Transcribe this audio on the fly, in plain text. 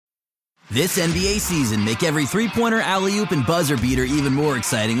This NBA season, make every three-pointer, alley-oop, and buzzer beater even more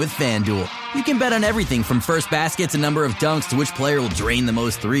exciting with FanDuel. You can bet on everything from first basket to number of dunks to which player will drain the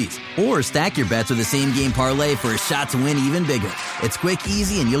most threes. Or stack your bets with the same-game parlay for a shot to win even bigger. It's quick,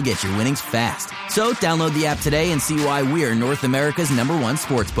 easy, and you'll get your winnings fast. So download the app today and see why we're North America's #1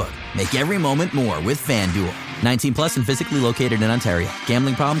 sportsbook. Make every moment more with FanDuel. 19 plus and physically located in Ontario.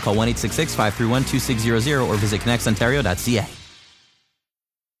 Gambling problem? Call 1-866-531-2600 or visit connectsontario.ca.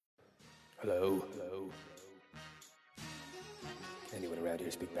 Hello. Anyone around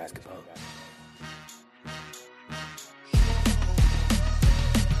here speak basketball?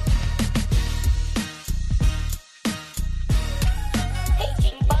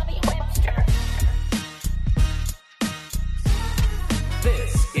 Hey, Bobby Webster.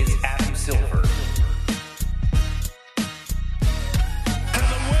 This is Adam Silver.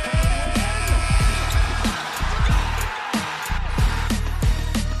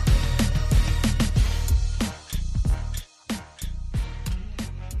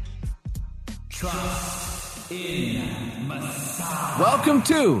 Welcome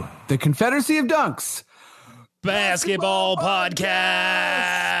to the Confederacy of Dunks Basketball Podcast.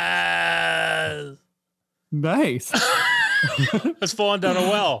 Nice. That's falling down a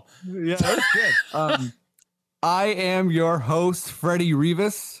well. Yeah, that's good. I am your host, Freddie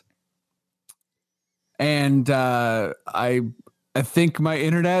Rivas, and I think my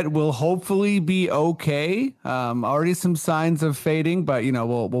internet will hopefully be okay. Already some signs of fading, but you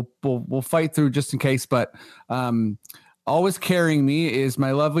know we'll fight through just in case. But always carrying me is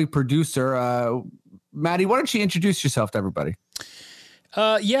my lovely producer, Maddie. Why don't you introduce yourself to everybody?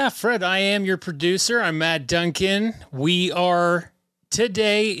 Yeah, Fred, I am your producer. I'm Matt Duncan. We are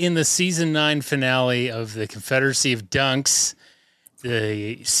today in the season 9 finale of the Confederacy of Dunks.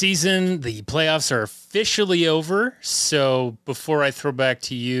 The playoffs are officially over. So before I throw back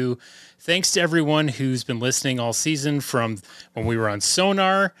to you, thanks to everyone who's been listening all season, from when we were on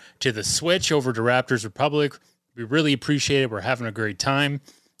Sonar to the switch over to Raptors Republic. We really appreciate it. We're having a great time,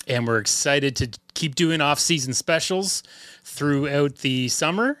 and we're excited to keep doing off-season specials throughout the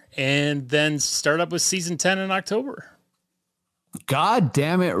summer and then start up with season 10 in October. God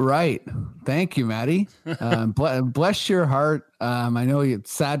damn it. Right. Thank you, Maddie. Bless your heart. I know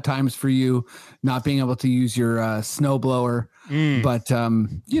it's sad times for you not being able to use your snowblower, but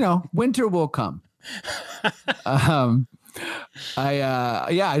winter will come.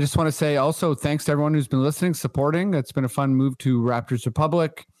 I just want to say also thanks to everyone who's been listening, supporting. It's been a fun move to Raptors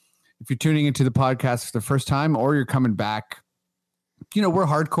Republic. If you're tuning into the podcast for the first time or you're coming back, we're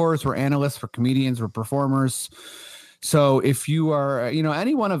hardcores, we're analysts, we're comedians, we're performers. So if you are,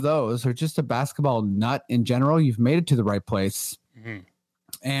 any one of those or just a basketball nut in general, you've made it to the right place. Mm-hmm.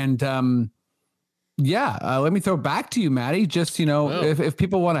 And let me throw back to you, Maddie. Just, if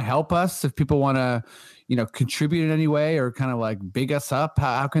people want to help us, if people want to, contribute in any way or kind of like big us up,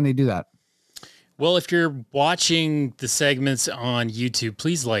 how can they do that? Well, if you're watching the segments on YouTube,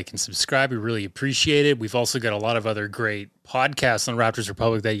 please like and subscribe. We really appreciate it. We've also got a lot of other great podcasts on Raptors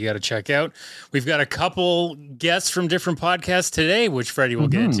Republic that you got to check out. We've got a couple guests from different podcasts today, which Freddie will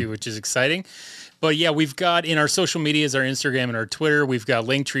get into, which is exciting. But yeah, we've got in our social medias, our Instagram and our Twitter, we've got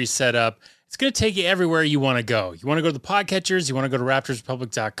Linktree set up. It's going to take you everywhere you want to go. You want to go to the podcatchers, you want to go to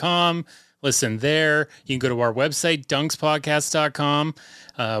raptorsrepublic.com. Listen there. You can go to our website, dunkspodcast.com.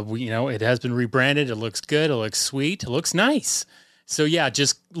 It has been rebranded. It looks good. It looks sweet. It looks nice. So yeah,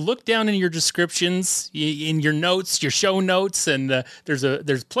 just look down in your descriptions, in your notes, your show notes, and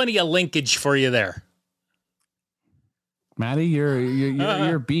there's plenty of linkage for you there. Maddie,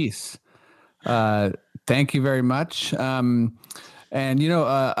 you're a beast. Thank you very much. And,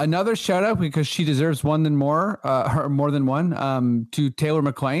 another shout out, because she deserves more than one, to Taylor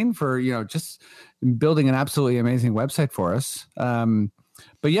McLean for, just building an absolutely amazing website for us.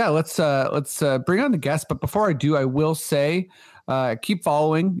 But yeah, let's bring on the guest. But before I do, I will say, keep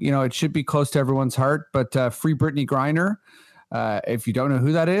following, it should be close to everyone's heart, but Free Brittany Griner. If you don't know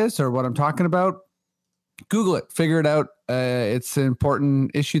who that is or what I'm talking about, Google it, figure it out. It's an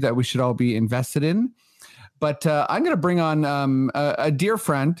important issue that we should all be invested in. But I'm going to bring on a dear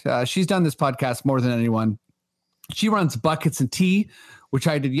friend. She's done this podcast more than anyone. She runs Buckets and Tea, which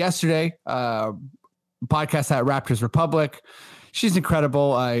I did yesterday. Podcast at Raptors Republic. She's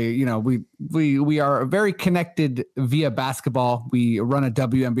incredible. We are very connected via basketball. We run a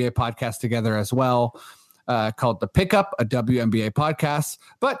WNBA podcast together as well, called The Pickup, a WNBA podcast.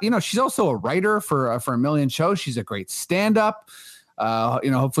 But she's also a writer for a million shows. She's a great stand-up.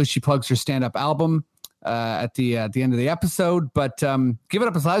 Hopefully she plugs her stand-up album at the end of the episode, but give it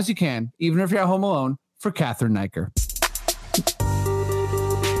up as loud as you can, even if you're at home alone, for Catherine Niker.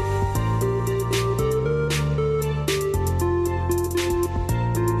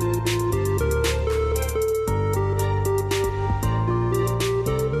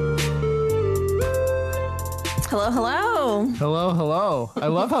 Hello. Hello. I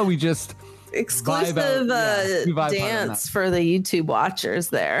love how we just Exclusive we vibe out on dance that. for the YouTube watchers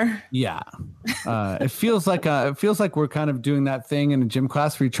there. Yeah. It feels like we're kind of doing that thing in a gym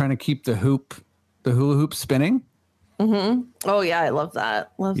class where you're trying to keep the hula hoop spinning. Mm-hmm. Oh yeah, I love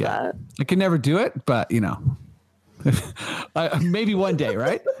that. Love that. I can never do it, but maybe one day,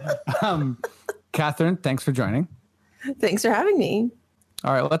 right? Catherine, thanks for joining. Thanks for having me.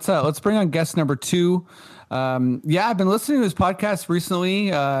 All right, let's bring on guest number 2. I've been listening to his podcast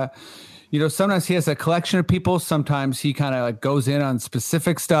recently. Sometimes he has a collection of people. Sometimes he kind of like goes in on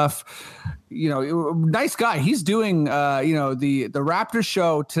specific stuff. Nice guy. He's doing the Raptors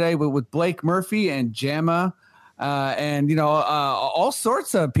show today with Blake Murphy and Jamma. All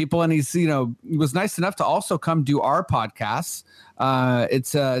sorts of people, and he's was nice enough to also come do our podcasts.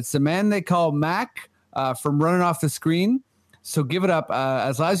 It's a man they call Mac from Running Off the Screen. So give it up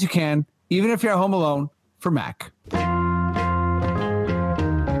as loud as you can, even if you're at home alone, for Mac.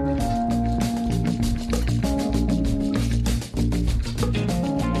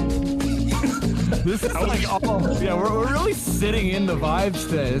 This is we're really sitting in the vibes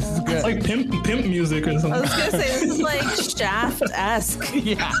today. This is good. It's like pimp music or something. I was gonna say this is like Shaft-esque.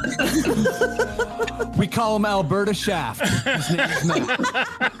 Yeah. We call him Alberta Shaft. His name is Matt.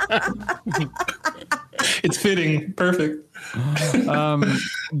 It's fitting. Perfect.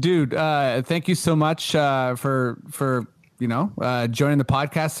 Dude, thank you so much for joining the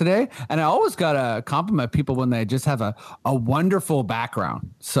podcast today. And I always gotta compliment people when they just have a wonderful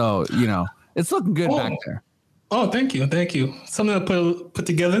background. So it's looking good back there. Oh, thank you. Something to put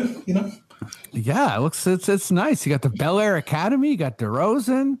together, Yeah, it's nice. You got the Bel Air Academy, you got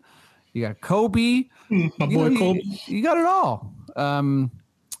DeRozan, you got Kobe. My boy Kobe. You got it all.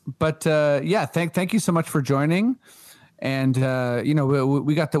 Thank you so much for joining. And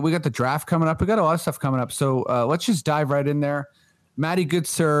we got the draft coming up. We got a lot of stuff coming up. So let's just dive right in there. Maddie, good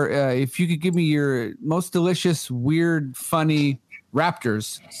sir, if you could give me your most delicious, weird, funny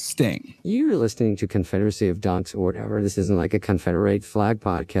Raptors sting. You're listening to Confederacy of Dunks or whatever. This isn't like a Confederate flag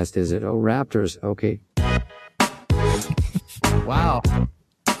podcast, is it? Oh, Raptors. Okay. Wow.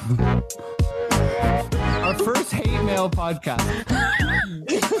 Our first hate mail podcast.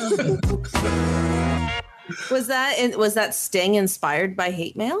 Was that sting inspired by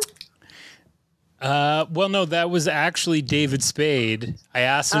hate mail? Well, no, that was actually David Spade. I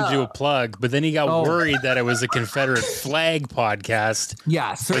asked him to do a plug, but then he got worried that it was a Confederate flag podcast.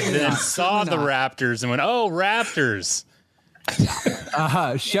 Yeah, But certainly then not. saw the Raptors and went, "Oh, Raptors!"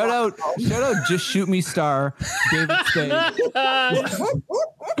 Shout out, just shoot me star, David Spade.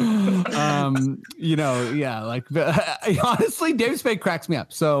 Honestly, David Spade cracks me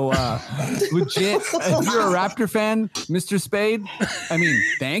up. So legit, if you're a Raptor fan, Mr. Spade, I mean,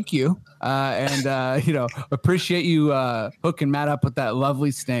 thank you. Appreciate you hooking Matt up with that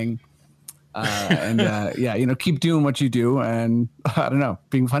lovely sting. Keep doing what you do, and I don't know,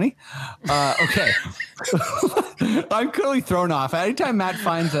 being funny. Okay. I'm clearly thrown off. Anytime Matt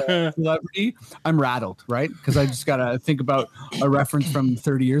finds a celebrity, I'm rattled, right? Because I just gotta think about a reference from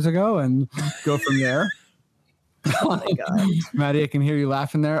 30 years ago and go from there. Oh my God, Maddie, I can hear you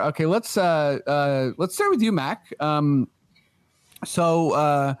laughing there. Okay, let's start with you, Mac. I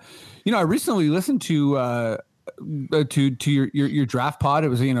recently listened to your draft pod. It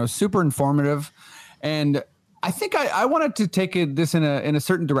was super informative, and I think I wanted to take this in a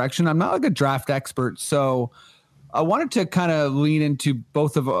certain direction. I'm not like a draft expert, so I wanted to kind of lean into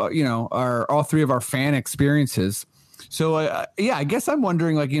both of all three of our fan experiences. So I guess I'm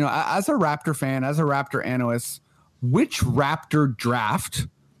wondering, as a Raptor fan, as a Raptor analyst, which Raptor draft,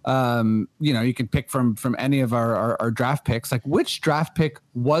 you can pick from any of our draft picks, like which draft pick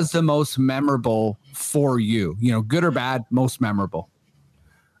was the most memorable for you, good or bad, most memorable?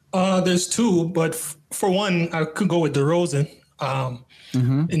 There's two, but for one, I could go with DeRozan.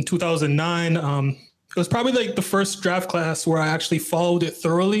 In 2009, it was probably like the first draft class where I actually followed it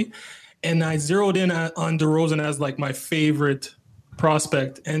thoroughly, and I zeroed in on DeRozan as like my favorite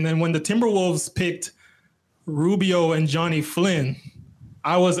prospect. And then when the Timberwolves picked Rubio and Johnny Flynn,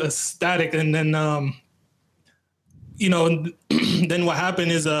 I was ecstatic. And then, then what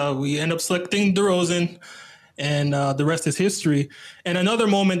happened is we end up selecting DeRozan, and the rest is history. And another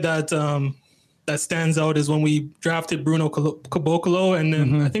moment that stands out is when we drafted Bruno Caboclo, and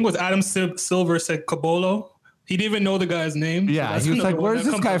then I think it was Adam Silver said Cabolo. He didn't even know the guy's name. Yeah, he was like, "Where's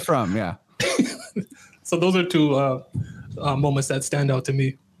this guy from?" Yeah. So those are two moments that stand out to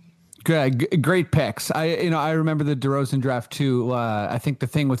me. Great picks. I remember the DeRozan draft too. I think the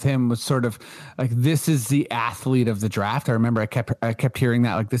thing with him was sort of like, this is the athlete of the draft. I remember I kept hearing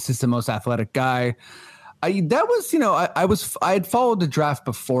that, like, this is the most athletic guy. that was, I had followed the draft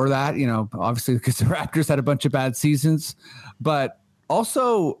before that, obviously because the Raptors had a bunch of bad seasons, but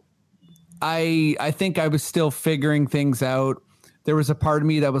also I think I was still figuring things out. There was a part of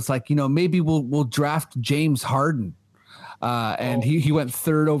me that was like, maybe we'll draft James Harden. And he went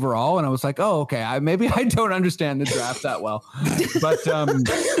third overall, and I was like, oh, okay, maybe I don't understand the draft that well, but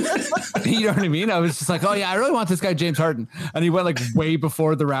you know what I mean? I was just like, oh yeah, I really want this guy James Harden, and he went like way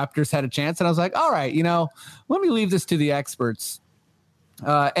before the Raptors had a chance, and I was like, all right, let me leave this to the experts.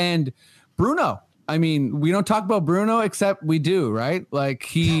 And Bruno, I mean, we don't talk about Bruno except we do, right? Like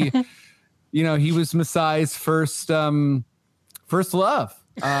he, he was Masai's first love.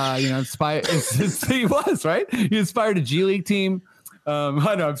 Inspired. He was, right. He inspired a G League team.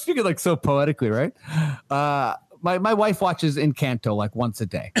 I know I'm speaking like so poetically, right? My wife watches Encanto like once a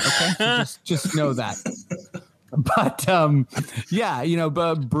day. Okay, so just know that. But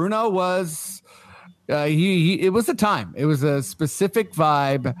but Bruno was it was a time. It was a specific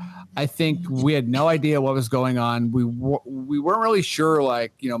vibe. I think we had no idea what was going on. We weren't really sure.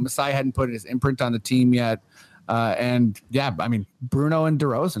 Like Masai hadn't put his imprint on the team yet. Bruno and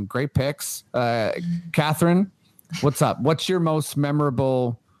DeRozan, great picks. Catherine, what's up? What's your most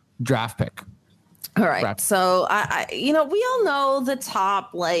memorable draft pick? All right. So we all know the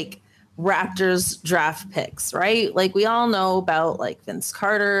top Raptors draft picks, right? Like we all know about Vince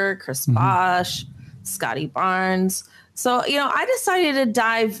Carter, Chris Bosh, Scotty Barnes. So, I decided to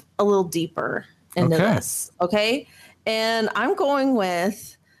dive a little deeper into this. Okay. And I'm going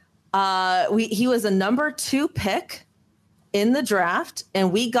with, he was a number 2 pick in the draft,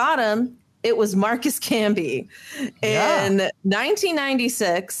 and we got him. It was Marcus Camby in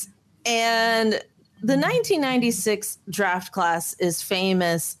 1996. And the 1996 draft class is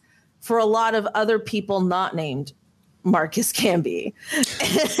famous for a lot of other people not named Marcus Camby.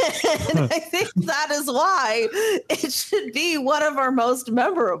 And I think that is why it should be one of our most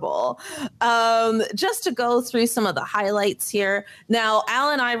memorable. Just to go through some of the highlights here. Now,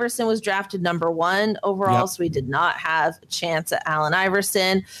 Allen Iverson was drafted number 1 overall, so we did not have a chance at Allen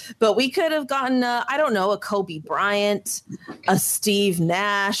Iverson, but we could have gotten, a Kobe Bryant, a Steve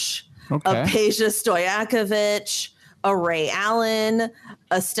Nash, a Peja Stojakovic, a Ray Allen,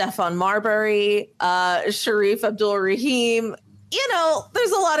 a Stephon Marbury, Sharif Abdul-Rahim.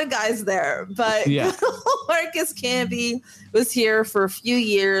 There's a lot of guys there, but Marcus Camby was here for a few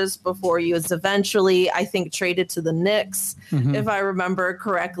years before he was eventually, I think, traded to the Knicks, if I remember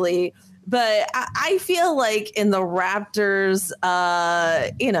correctly. But I feel like in the Raptors,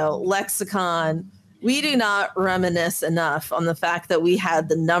 lexicon, we do not reminisce enough on the fact that we had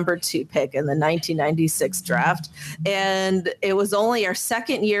the number 2 pick in the 1996 draft, and it was only our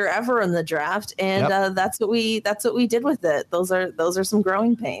second year ever in the draft, and that's what we did with it. Those are some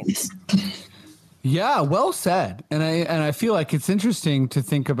growing pains. Yeah, well said. And I feel like it's interesting to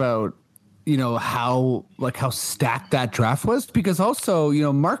think about, how stacked that draft was, because also,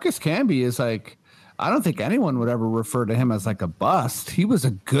 Marcus Camby is I don't think anyone would ever refer to him as a bust. He was a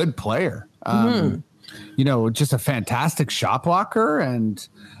good player. Just a fantastic shot blocker. And,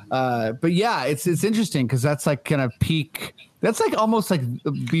 but yeah, it's interesting because that's kind of peak. That's almost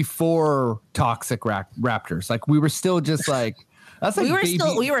before toxic Raptors. We were still just that's we were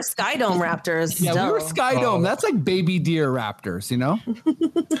Skydome Raptors. Yeah, we were Skydome. That's baby deer Raptors,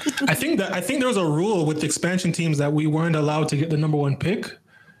 I think there was a rule with expansion teams that we weren't allowed to get the number 1 pick.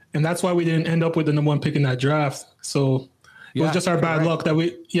 And that's why we didn't end up with the number 1 pick in that draft. So it was just our bad luck that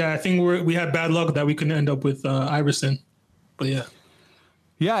I think we had bad luck that we couldn't end up with Iverson. But yeah.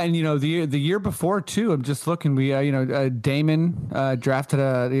 Yeah, and the year before too, I'm just looking. We Damon drafted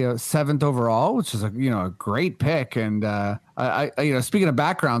a 7th overall, which is a great pick. And I speaking of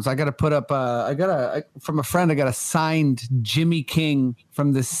backgrounds, I got to put up from a friend. I got a signed Jimmy King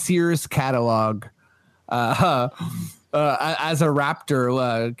from the Sears catalog as a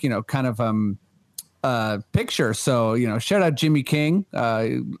Raptor. Picture. So shout out Jimmy King,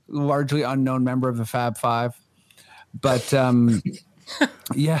 largely unknown member of the Fab Five, but.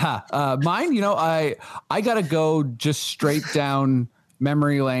 Mine, I got to go just straight down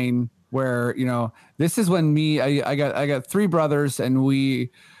memory lane where, this is when I got 3 brothers and we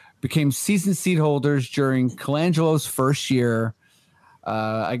became season seat holders during Colangelo's first year.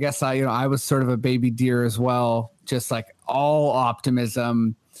 I guess I was sort of a baby deer as well, just all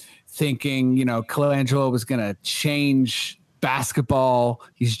optimism, thinking, Colangelo was going to change basketball.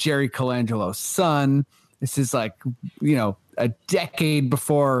 He's Jerry Colangelo's son. This is a decade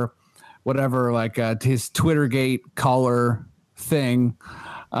before whatever, his Twittergate collar thing.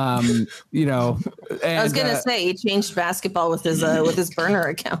 You know, and, I was gonna say he changed basketball with his burner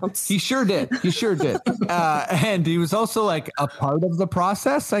accounts. He sure did. And he was also like a part of the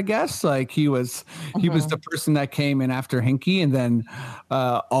process, I guess. Like he was the person that came in after Hinkie and then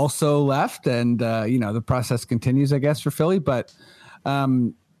also left. And you know, the process continues, I guess, for Philly. But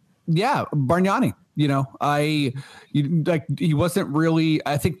yeah, Bargnani. You know, he wasn't really.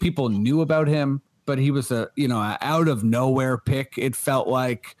 I think people knew about him, but he was a out of nowhere pick. It felt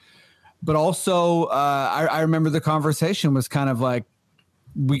like. But also, I remember the conversation was kind of like,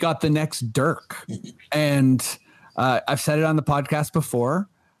 we got the next Dirk. And I've said it on the podcast before,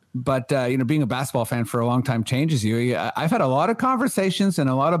 but, being a basketball fan for a long time changes you. I've had a lot of conversations and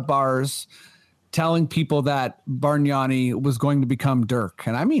a lot of bars telling people that Bargnani was going to become Dirk.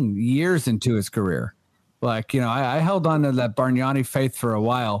 And I mean, years into his career. Like, I held on to that Bargnani faith for a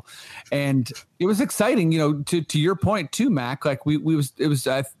while, and it was exciting, to your point too, Mac, like it was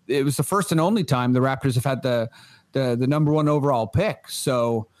the first and only time the Raptors have had the number one overall pick.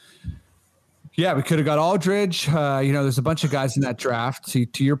 So yeah, we could have got Aldridge. There's a bunch of guys in that draft.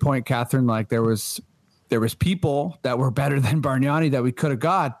 To your point, Catherine, like there was people that were better than Bargnani that we could have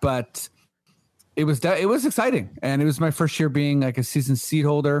got, but it was exciting. And it was my first year being like a season seat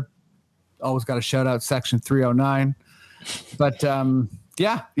holder. Always got to shout out Section 309, but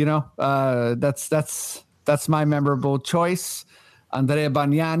that's my memorable choice. Andrea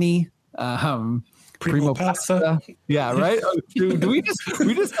Bargnani, Primo Pasta. Yeah, right. Do we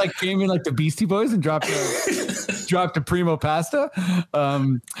just like came in like the Beastie Boys and dropped a Primo Pasta?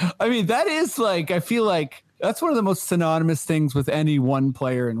 I mean, that is like, I feel like that's one of the most synonymous things with any one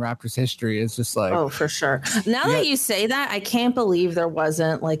player in Raptors history. Is just like, oh, for sure. Now that you say that, I can't believe there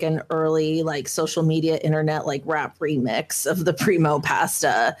wasn't like an early like social media internet like rap remix of the Primo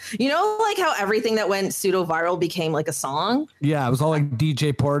Pasta. You know, like how everything that went pseudo viral became like a song. Yeah, it was all like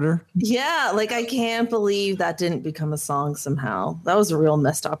DJ Porter. Yeah, like I can't believe that didn't become a song somehow. That was a real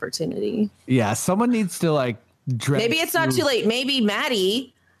missed opportunity. Yeah, someone needs to like. Maybe it's not too late. Maybe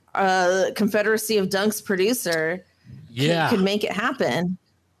Maddie, Confederacy of Dunks producer, could make it happen.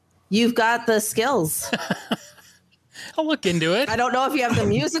 You've got the skills. I'll look into it. I don't know if you have the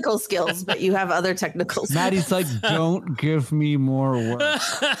musical skills, but you have other technical skills. Maddie's like, don't give me more work.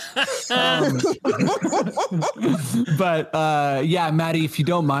 But Maddie, if you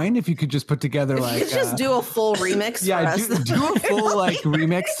don't mind, if you could just put together if like you could just do a full remix for us. do a full like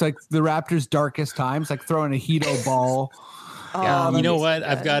remix, like the Raptors' darkest times, like throwing a Hito ball. Yeah, you know what?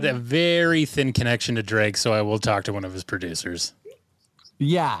 I've got a very thin connection to Drake, so I will talk to one of his producers.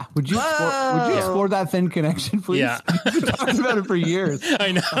 Yeah. Would you explore that thin connection, please? Yeah. We've been talking about it for years.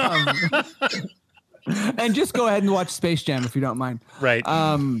 I know. And just go ahead and watch Space Jam if you don't mind. Right.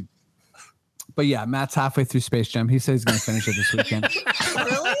 But yeah, Matt's halfway through Space Jam. He says he's going to finish it this weekend.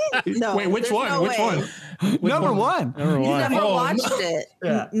 Really? No. Wait, which one? No which way. one? Number one. Number You one. never watched it.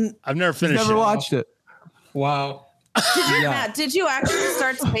 Yeah. I've never finished Never it. watched it. Wow. Matt, did you actually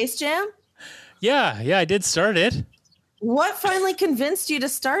start Space Jam? Yeah, I did start it. What finally convinced you to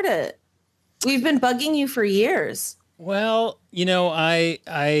start it? We've been bugging you for years. Well,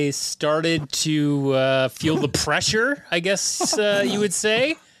 I started to feel the pressure, I guess you would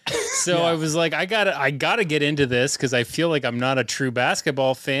say. So I was like, I gotta get into this because I feel like I'm not a true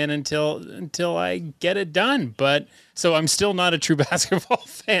basketball fan until I get it done. But so I'm still not a true basketball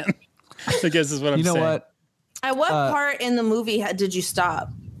fan, I guess is what I'm saying. You know what? At what part in the movie did you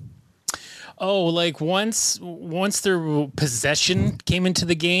stop? Oh, like once their possession came into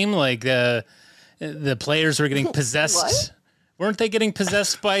the game, like the players were getting possessed. What? Weren't they getting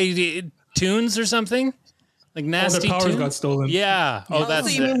possessed by tunes or something? Like nasty All their powers tunes? got stolen. Yeah. Oh, that's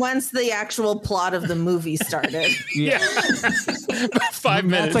so you mean it. once the actual plot of the movie started? Yeah. 5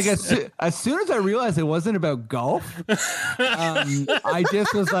 minutes. It's like as soon as I realized it wasn't about golf, I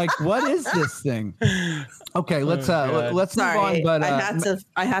just was like, "What is this thing?" Okay, let's move Sorry, on. But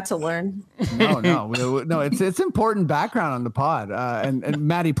I had to learn. no, it's important background on the pod. And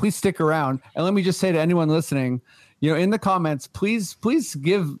Maddie, please stick around. And let me just say to anyone listening, in the comments, please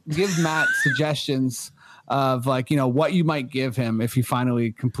give Matt suggestions of like, what you might give him if he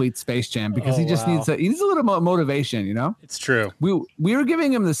finally completes Space Jam, because he just needs a little motivation, It's true. We were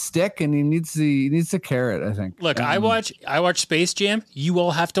giving him the stick and he needs the carrot, I think. Look, I watch Space Jam. You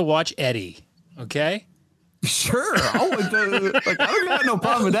all have to watch Eddie. Okay? Sure. I don't got no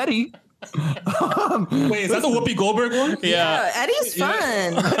problem with Eddie. Wait, is that the Whoopi Goldberg one? Yeah. Eddie's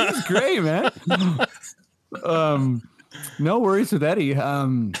fun. Eddie's great, man. No worries with Eddie.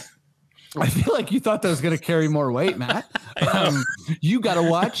 I feel like you thought that was going to carry more weight, Matt. You got to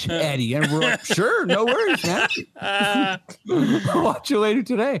watch Eddie. And we're like, sure, no worries, man. I'll watch you later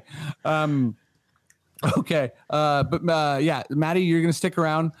today. Okay. Yeah, Maddie, you're going to stick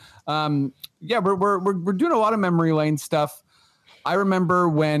around. Yeah, we're doing a lot of memory lane stuff. I remember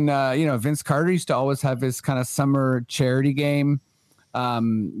when, Vince Carter used to always have his kind of summer charity game.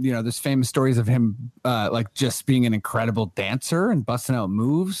 There's famous stories of him like just being an incredible dancer and busting out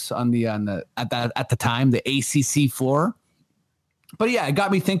moves at the time, the ACC floor. But yeah, it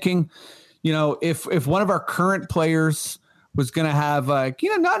got me thinking, if one of our current players was going to have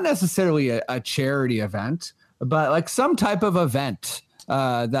not necessarily a charity event, but like some type of event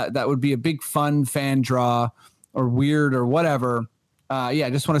that would be a big fun fan draw or weird or whatever. I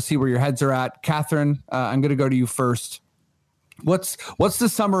just want to see where your heads are at. Catherine, I'm going to go to you first. What's the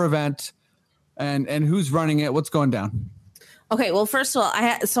summer event and who's running it? What's going down? Okay, well, first of all,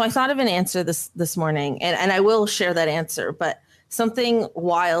 I thought of an answer this morning, and I will share that answer, but something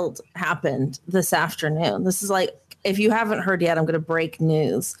wild happened this afternoon. This is like, if you haven't heard yet, I'm going to break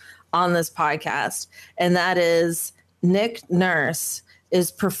news on this podcast, and that is Nick Nurse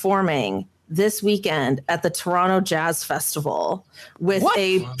is performing this weekend at the Toronto Jazz Festival with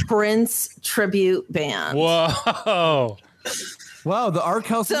a Prince tribute band. Whoa. Wow, the Art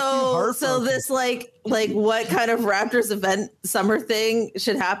House. So this like what kind of Raptors event summer thing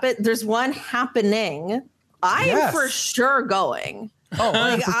should happen? There's one happening. I am for sure going. Oh,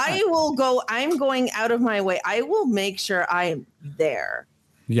 like I will go. I'm going out of my way. I will make sure I am there.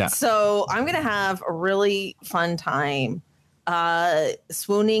 Yeah. So I'm gonna have a really fun time.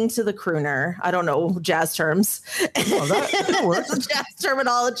 Swooning to the crooner. I don't know jazz terms. Oh, that works. Jazz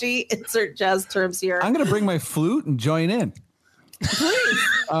terminology. Insert jazz terms here. I'm gonna bring my flute and join in.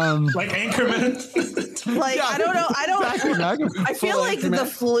 Like Anchorman. I don't know. I feel like the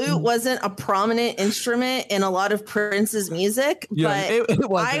flute wasn't a prominent instrument in a lot of Prince's music, but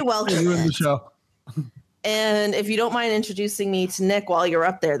I welcome you in the show. And if you don't mind introducing me to Nick while you're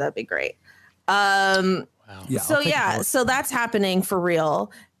up there, that'd be great. So that's happening for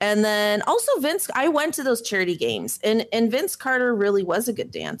real. And then also Vince, I went to those charity games and Vince Carter really was a good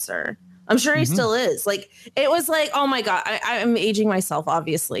dancer. I'm sure he still is. Like, it was like, oh my God, I'm aging myself,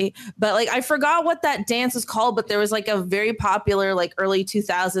 obviously. But like, I forgot what that dance is called, but there was like a very popular, like early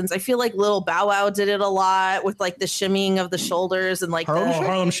 2000s. I feel like Lil Bow Wow did it a lot with like the shimmying of the shoulders and like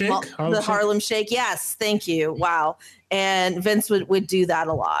Harlem Shake. Harlem Shake. Yes. Thank you. Wow. And Vince would do that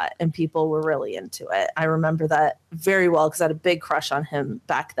a lot and people were really into it. I remember that very well because I had a big crush on him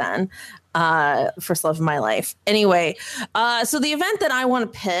back then. First love of my life. Anyway, so the event that I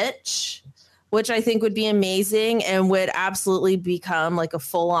want to pitch, which I think would be amazing and would absolutely become like a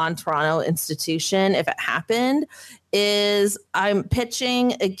full-on Toronto institution if it happened, is I'm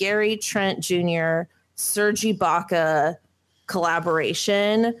pitching a Gary Trent Jr., Serge Ibaka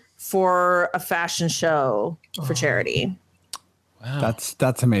collaboration for a fashion show for charity. Wow.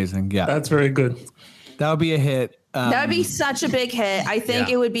 That's amazing. Yeah. That's very good. That would be a hit. That would be such a big hit. I think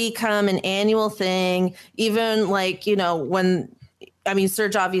it would become an annual thing, even like,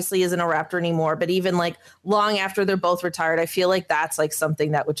 Serge obviously isn't a Raptor anymore, but even like long after they're both retired, I feel like that's like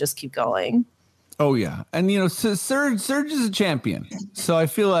something that would just keep going. Oh yeah. And Serge is a champion. So I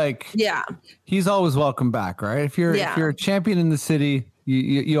feel like he's always welcome back, right? If you're a champion in the city,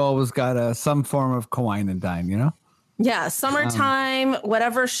 you always got some form of wine and dine, Yeah, summertime,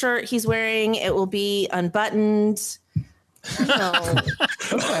 whatever shirt he's wearing, it will be unbuttoned.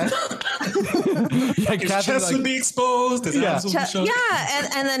 Okay. His chest would be exposed. His abs would be shown.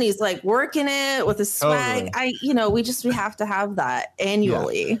 And then he's like working it with his swag. Totally. We have to have that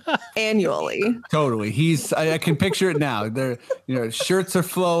annually. Annually. Totally. I can picture it now. They're shirts are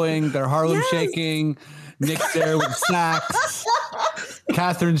flowing. They're Harlem shaking. Nick's there with sacks.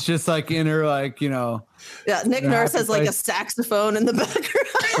 Catherine's just like in her Yeah, Nick Nurse has like a saxophone in the background.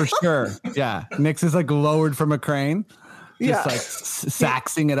 For sure. Yeah. Nick's is like lowered from a crane. Just like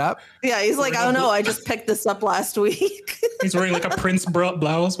saxing it up. Yeah, he's like, I don't know. I just picked this up last week. He's wearing like a Prince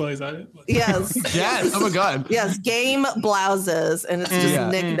blouse while he's at it. Yes. Yes. Oh my God. Yes. Game blouses, and it's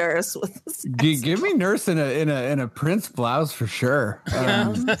just Nick Nurse with. Give me Nurse in a Prince blouse for sure.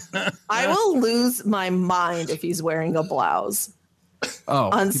 I will lose my mind if he's wearing a blouse.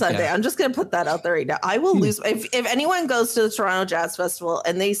 On Sunday. I'm just going to put that out there right now. I will lose. If anyone goes to the Toronto Jazz Festival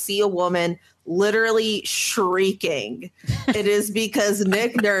and they see a woman literally shrieking, it is because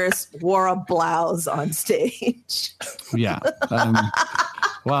Nick Nurse wore a blouse on stage. Yeah.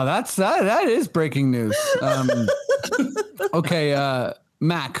 Wow. That is breaking news. Okay.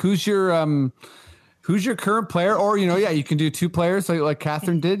 Mac, who's your who's your current player? Or, you can do two players like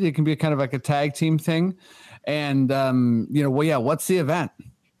Catherine did. It can be kind of like a tag team thing. And, what's the event?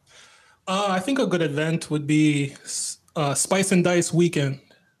 I think a good event would be Spice and Dice Weekend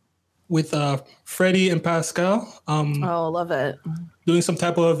with Freddie and Pascal. Love it. Doing some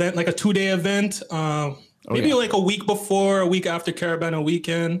type of event, like a 2-day event. Maybe like a week before, a week after Carabana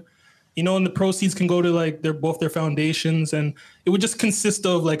Weekend. And the proceeds can go to like both their foundations, and it would just consist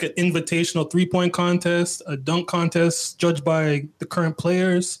of like an invitational 3-point contest, a dunk contest judged by the current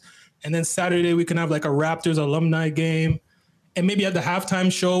players, and then Saturday we can have like a Raptors alumni game, and maybe at the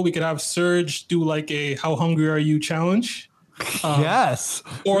halftime show we could have Serge do like a "How Hungry Are You" challenge. Yes,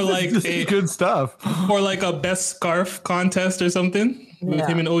 or like this is good stuff, or like a best scarf contest or something with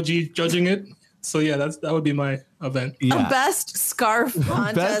him and OG judging it. So yeah, that would be my event. A best scarf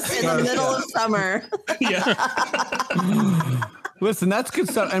contest in the middle of summer. Yeah. Listen, that's good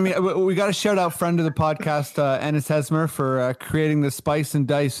stuff. I mean, we got to shout out friend of the podcast, Ennis Hesmer, for creating the Spice and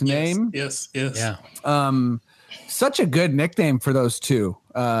Dice name. Yes. Yeah. Such a good nickname for those two.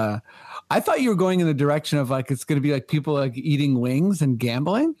 I thought you were going in the direction of like it's going to be like people like eating wings and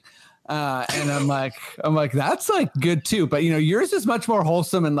gambling. And I'm like, that's like good too. But yours is much more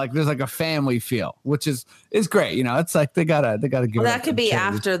wholesome and like there's like a family feel, which is great. It's like they gotta give. That could be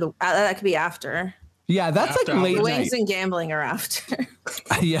after that could be after. Yeah, that's after, like late wings night. And gambling are after.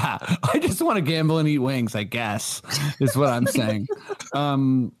 Yeah, I just want to gamble and eat wings, I guess, is what I'm saying.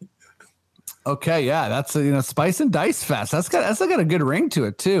 Okay, yeah, that's Spice and Dice Fest. That's got a good ring to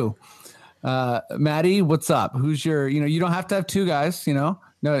it too. Maddie, what's up? Who's your? You don't have to have two guys.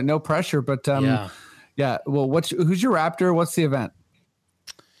 No pressure, but yeah. Well, who's your Raptor? What's the event?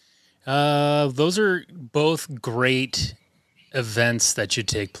 Those are both great events that should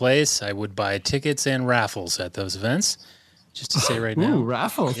take place. I would buy tickets and raffles at those events. Just to say right now. Ooh,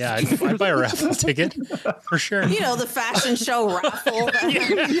 raffles. Yeah, I'd buy a raffle ticket for sure. The fashion show raffle.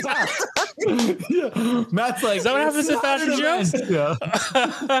 Yeah. Matt's like, is that what happens at fashion shows?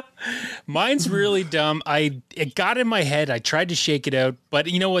 Yeah. Mine's really dumb. It got in my head. I tried to shake it out, but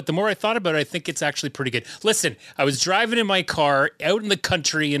you know what? The more I thought about it, I think it's actually pretty good. Listen, I was driving in my car out in the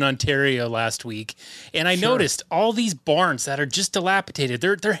country in Ontario last week, and I noticed all these barns that are just dilapidated.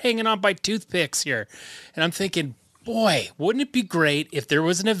 They're hanging on by toothpicks here, and I'm thinking, boy, wouldn't it be great if there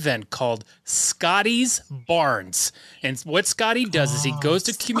was an event called Scotty's Barns? And what Scotty does is he goes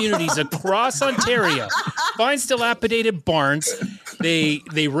to communities across Ontario, finds dilapidated barns.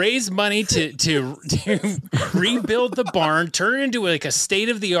 They raise money to rebuild the barn, turn it into like a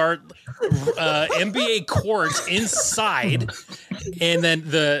state-of-the-art NBA court inside. And then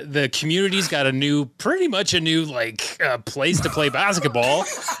the community's got pretty much a new place to play basketball,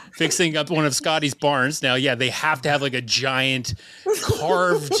 fixing up one of Scotty's barns. Now, yeah, they have to have like a giant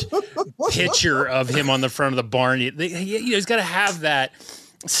carved picture of him on the front of the barn. He's got to have that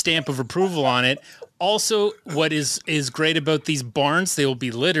stamp of approval on it. Also, what is great about these barns, they will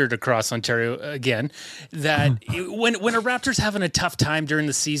be littered across Ontario again, that when a Raptor's having a tough time during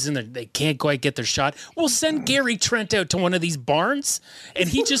the season, they can't quite get their shot, we'll send Gary Trent out to one of these barns, and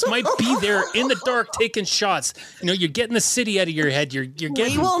he just might be there in the dark taking shots. You're getting the city out of your head. You're getting.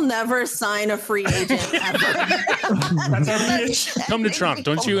 We will never sign a free agent ever. Come to Trump,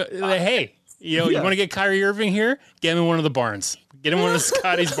 don't you? Hey, you want to get Kyrie Irving here? Get him in one of the barns. Get him one of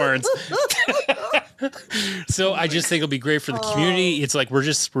Scotty's barns. So I just think it'll be great for the community. It's like we're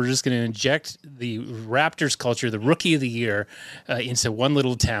just going to inject the Raptors culture, the Rookie of the Year, into one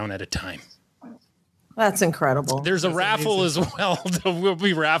little town at a time. That's incredible. There's a raffle as well. There will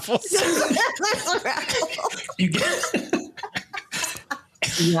be raffles. There's a raffle.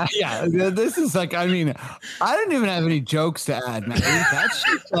 Yeah. This is like, I don't even have any jokes to add, man. That's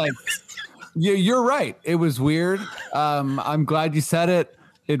just like, you're right. It was weird. I'm glad you said it.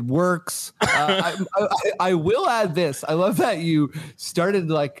 It works. I will add this. I love that you started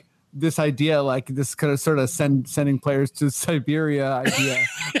like this idea, like this kind of sort of sending players to Siberia idea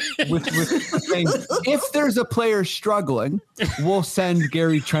with saying, if there's a player struggling, we'll send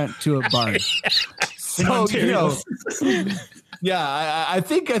Gary Trent to a barn. So, yeah, I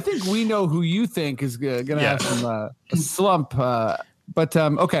think we know who you think is going to have some slump. But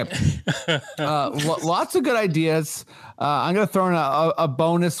okay, lots of good ideas. I'm going to throw in a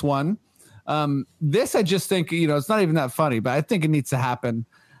bonus one. This I just think, it's not even that funny, but I think it needs to happen.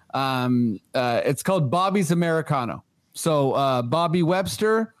 It's called Bobby's Americano. So Bobby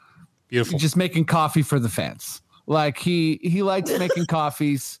Webster, beautiful, just making coffee for the fans. Like he likes making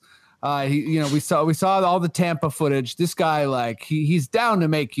coffees. We saw all the Tampa footage. This guy, like he's down to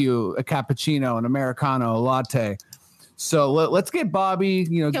make you a cappuccino, an Americano, a latte. So let's get Bobby.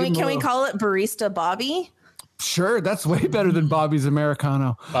 Can we call it Barista Bobby? Sure, that's way better than Bobby's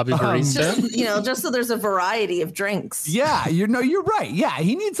Americano. Bobby Barista. Just so there's a variety of drinks. Yeah, you're right. Yeah,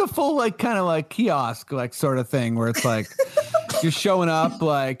 he needs a full kind of kiosk sort of thing where it's like you're showing up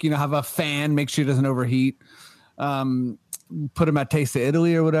have a fan, make sure he doesn't overheat. Put him at Taste of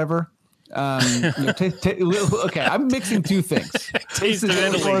Italy or whatever. Okay, I'm mixing two things. Taste of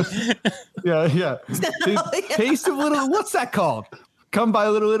Italy. Yeah. Taste of Little. What's that called? Come by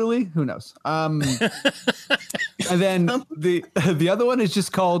Little Italy? Who knows? And then the other one is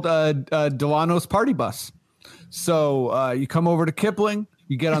just called Delano's Party Bus. So you come over to Kipling,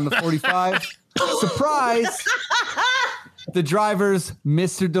 you get on the 45. Surprise! The driver's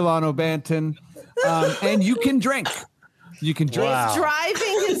Mr. Delano Banton, and you can drink. You can drink. He's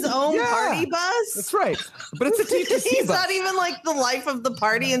driving his own party bus. That's right, but it's a TTC He's bus. not even the life of the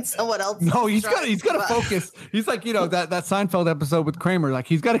party, and someone else. No, he's got to focus. He's like that Seinfeld episode with Kramer.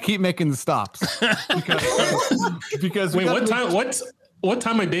 He's got to keep making the stops because wait, what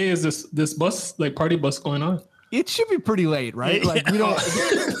time of day is this bus party bus going on? It should be pretty late, right? We don't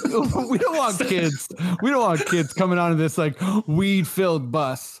want kids. We don't want kids coming onto this weed-filled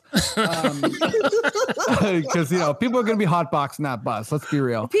bus. Because people are going to be hotboxing that bus. Let's be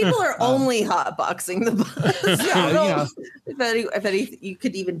real. People are only hotboxing the bus. Yeah, if you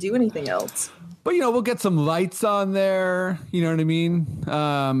could even do anything else. But we'll get some lights on there. You know what I mean?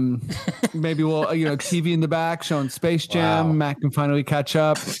 Maybe we'll TV in the back showing Space Jam. Wow. Mac can finally catch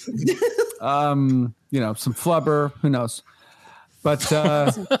up. Some flubber. Who knows? But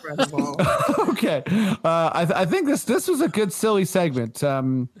That's incredible. Okay, I think this was a good silly segment.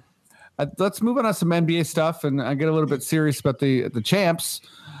 Let's move on to some NBA stuff, and I get a little bit serious about the champs.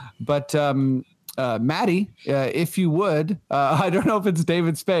 But Maddie, if you would, I don't know if it's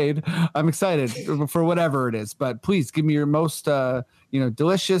David Spade. I'm excited for whatever it is, but please give me your most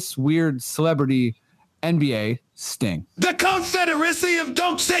delicious, weird celebrity NBA sting. The Confederacy of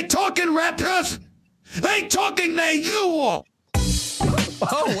Don't Say Talking Raptors ain't talking, they you all.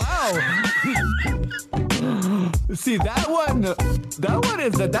 Oh wow! See that one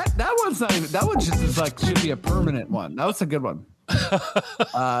is that one's not even, that one just is should be a permanent one. That was a good one.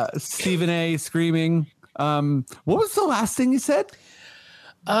 Stephen A. screaming. What was the last thing you said?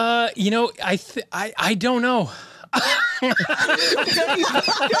 I don't know.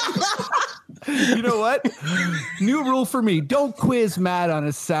 You know what? New rule for me: don't quiz Matt on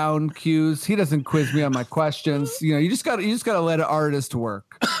his sound cues. He doesn't quiz me on my questions. You just gotta let an artist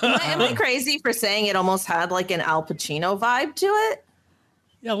work. Am I crazy for saying it almost had an Al Pacino vibe to it?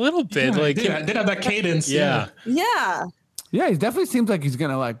 Yeah, a little bit. Did have that cadence. Yeah. Yeah. Yeah, he definitely seems like he's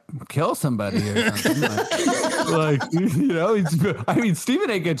gonna kill somebody or something. Stephen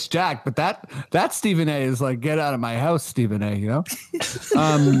A. gets jacked, but that Stephen A. is get out of my house, Stephen A.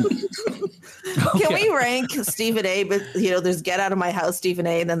 Can we rank Stephen A? But there's get out of my house, Stephen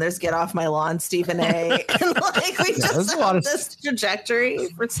A, and then there's get off my lawn, Stephen A. And we just have this trajectory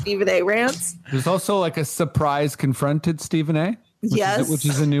for Stephen A. rants. There's also a surprise confronted Stephen A. Which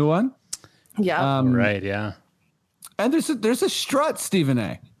is a new one. Yeah. Right. Yeah. And there's a strut Stephen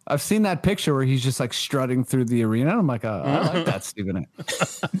A. I've seen that picture where he's just strutting through the arena. I'm like, I like that Stephen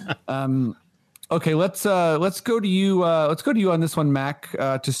A. Okay, let's go to you. Let's go to you on this one, Mac,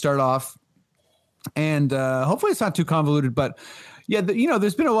 to start off. And hopefully it's not too convoluted, but yeah,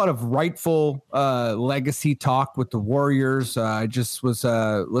 there's been a lot of rightful legacy talk with the Warriors. I just was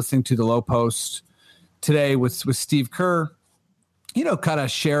listening to the Low Post today with Steve Kerr. Kind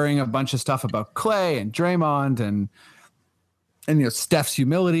of sharing a bunch of stuff about Clay and Draymond and Steph's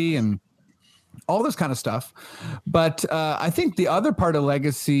humility and all this kind of stuff. But I think the other part of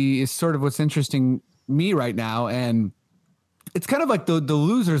legacy is sort of what's interesting me right now. And it's kind of like the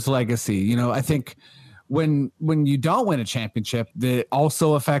loser's legacy. I think when you don't win a championship, that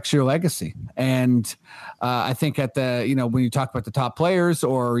also affects your legacy. And I think at when you talk about the top players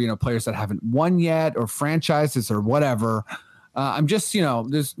or, players that haven't won yet or franchises or whatever, I'm just,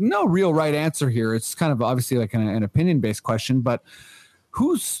 there's no real right answer here. It's kind of obviously an opinion-based question, but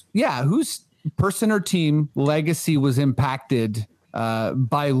whose person or team legacy was impacted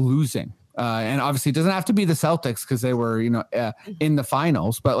by losing? And obviously it doesn't have to be the Celtics because they were, in the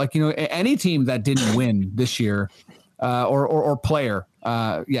finals, but any team that didn't win this year or player,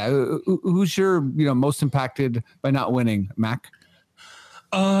 who's your, most impacted by not winning, Mac?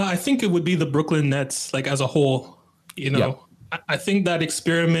 I think it would be the Brooklyn Nets, as a whole, Yep. I think that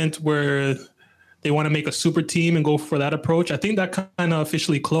experiment where they want to make a super team and go for that approach, I think that kind of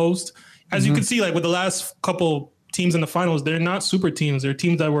officially closed. As you can see, with the last couple teams in the finals, they're not super teams. They're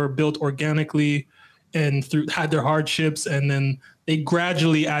teams that were built organically and had their hardships, and then they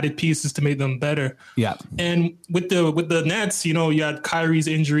gradually added pieces to make them better. Yeah. And with the Nets, you had Kyrie's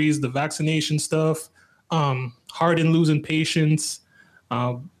injuries, the vaccination stuff, Harden losing patience,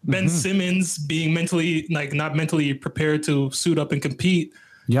 Ben Simmons being not mentally prepared to suit up and compete.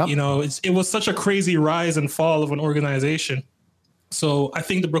 Yeah. It was such a crazy rise and fall of an organization. So I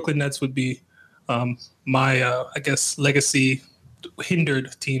think the Brooklyn Nets would be my, legacy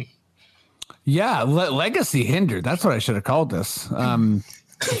hindered team. Yeah, legacy hindered. That's what I should have called this.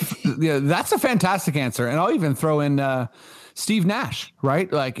 Yeah, that's a fantastic answer. And I'll even throw in Steve Nash,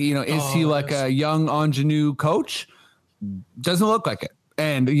 right? Like, is he like a young ingenue coach? Doesn't look like it.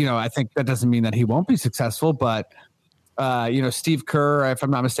 And, I think that doesn't mean that he won't be successful, but Steve Kerr, if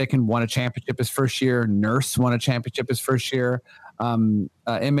I'm not mistaken, won a championship his first year. Nurse won a championship his first year. Ime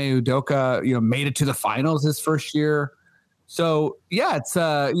Udoka, made it to the finals his first year. So yeah, it's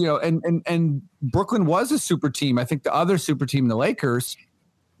and Brooklyn was a super team. I think the other super team, the Lakers,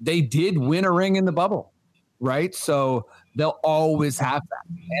 they did win a ring in the bubble, right? So they'll always have that.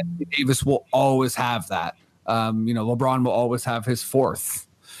 Anthony Davis will always have that. LeBron will always have his fourth.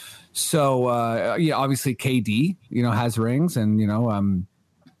 So obviously KD, has rings, and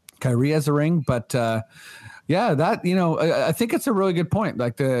Kyrie has a ring, but I think it's a really good point.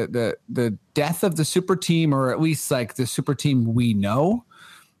 Like the death of the super team, or at least like the super team we know,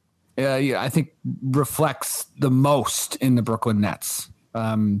 I think reflects the most in the Brooklyn Nets.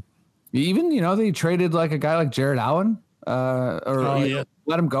 Even they traded like a guy like Jared Allen,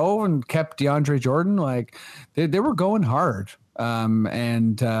 let him go and kept DeAndre Jordan. Like they were going hard.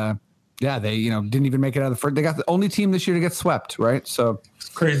 They didn't even make it out of the first. They got the only team this year to get swept, right? So it's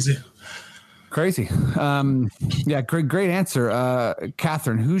crazy. Great answer.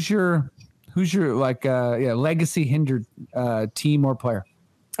 Catherine, who's your legacy hindered team or player?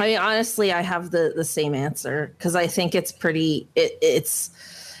 I mean, honestly, I have the same answer, because I think it's pretty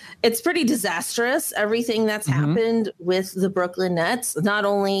disastrous, everything that's happened with the Brooklyn Nets. Not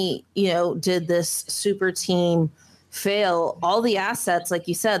only, did this super team fail, all the assets, like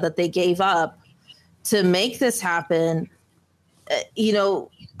you said, that they gave up to make this happen.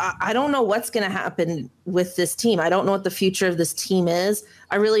 I don't know what's going to happen with this team. I don't know what the future of this team is.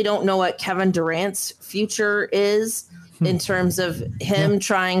 I really don't know what Kevin Durant's future is in terms of him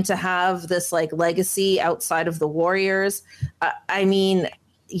trying to have this like legacy outside of the Warriors.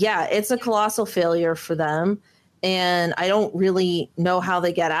 It's a colossal failure for them. And I don't really know how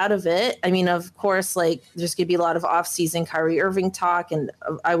they get out of it. I mean, of course, like there's going to be a lot of off-season Kyrie Irving talk, and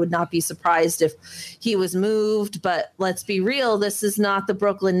I would not be surprised if he was moved. But let's be real, this is not the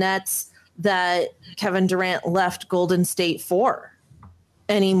Brooklyn Nets that Kevin Durant left Golden State for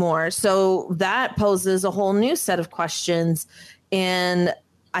anymore. So that poses a whole new set of questions. And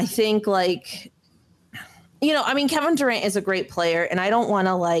I think Kevin Durant is a great player, and I don't want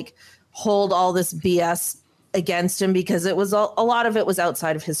to like hold all this BS against him, because it was a lot of it was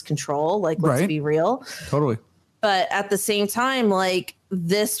outside of his control. Like, let's be real. Totally. But at the same time, like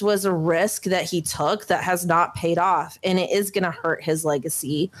this was a risk that he took that has not paid off, and it is going to hurt his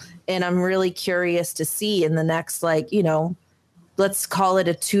legacy. And I'm really curious to see in the next, let's call it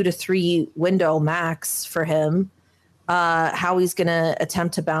a 2 to 3 window max for him, how he's going to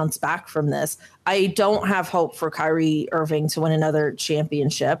attempt to bounce back from this. I don't have hope for Kyrie Irving to win another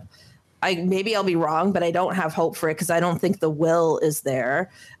championship. Maybe I'll be wrong, but I don't have hope for it, because I don't think the will is there.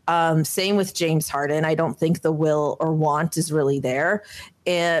 Same with James Harden. I don't think the will or want is really there.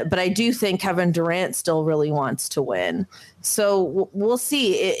 But I do think Kevin Durant still really wants to win. So we'll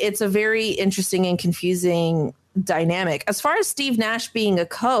see. It's a very interesting and confusing dynamic. As far as Steve Nash being a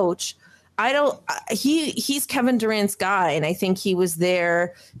coach, he's Kevin Durant's guy, and I think he was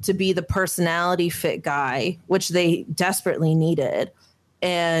there to be the personality fit guy, which they desperately needed.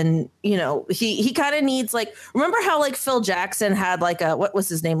 And, he kind of needs remember how Phil Jackson had what was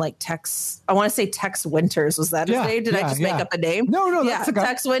his name? Tex Winters. Was that his name? Did I just make up a name? No, that's a guy.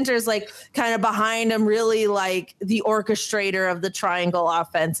 Tex Winters, kind of behind him, really the orchestrator of the triangle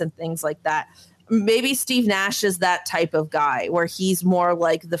offense and things like that. Maybe Steve Nash is that type of guy where he's more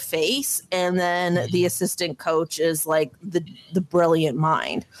like the face, and then the assistant coach is the brilliant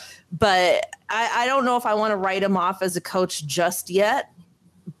mind. But I don't know if I want to write him off as a coach just yet.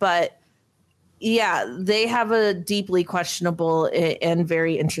 But yeah, they have a deeply questionable and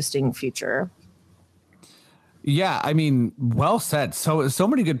very interesting future. Yeah, I mean, well said. So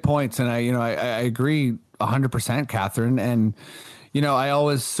many good points, and I agree 100%, Catherine. And I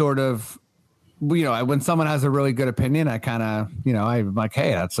always sort of you know, when someone has a really good opinion, I kind of, you know, I'm like,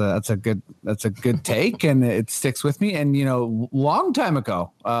 hey, that's a good take, and it sticks with me. And you know, long time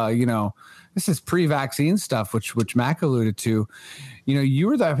ago, you know, this is pre-vaccine stuff, which Mac alluded to. You know, you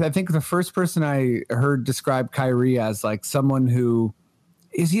were I think the first person I heard describe Kyrie as like someone who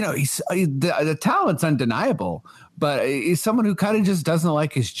is, you know, the talent's undeniable, but he's someone who kind of just doesn't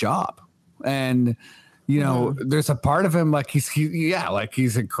like his job. And you know, there's a part of him like he's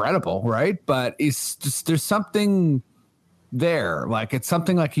incredible, right? But it's just there's something there, like it's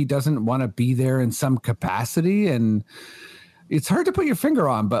something like he doesn't want to be there in some capacity, and it's hard to put your finger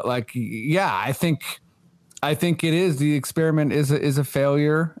on. But like, yeah, I think it is, the experiment is a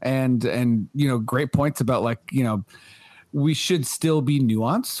failure, and you know, great points about like, you know, we should still be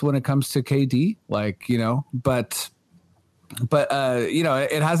nuanced when it comes to KD, like, you know, but you know,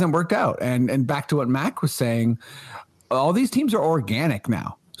 it hasn't worked out. And back to what Mac was saying, all these teams are organic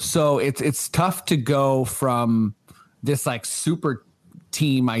now. So it's tough to go from this like super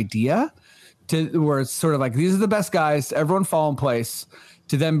team idea to where it's sort of like, these are the best guys, everyone fall in place,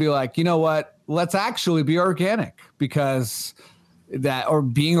 to then be like, you know what, let's actually be organic, because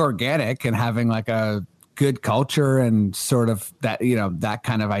being organic and having like a good culture and sort of that, you know, that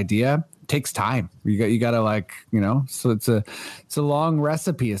kind of idea takes time. You got to like, you know, so it's a long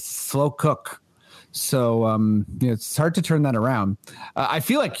recipe. It's a slow cook. So you know, it's hard to turn that around. I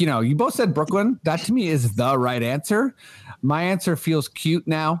feel like, you know, you both said Brooklyn. That to me is the right answer. My answer feels cute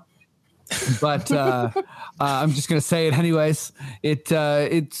now, but I'm just going to say it anyways.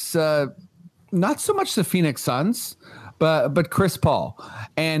 It's not so much the Phoenix Suns, but Chris Paul.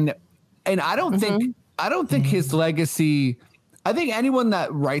 And I don't think his legacy, I think anyone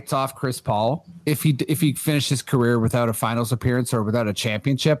that writes off Chris Paul, if he finished his career without a finals appearance or without a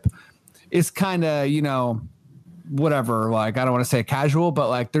championship, is kind of, you know, whatever. Like, I don't want to say casual, but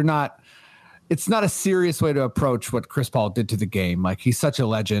like it's not a serious way to approach what Chris Paul did to the game. Like, he's such a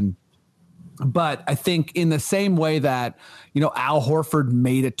legend. But I think in the same way that, you know, Al Horford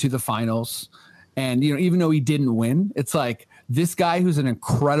made it to the finals, and, you know, even though he didn't win, it's like this guy who's an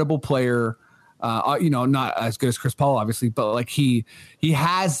incredible player, you know, not as good as Chris Paul, obviously, but like he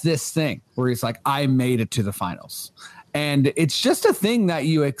has this thing where he's like, I made it to the finals. And it's just a thing that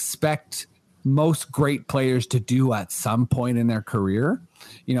you expect most great players to do at some point in their career,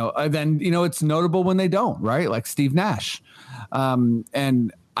 you know, and then, you know, it's notable when they don't, right? Like Steve Nash.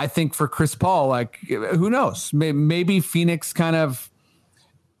 And I think for Chris Paul, like, who knows, maybe Phoenix kind of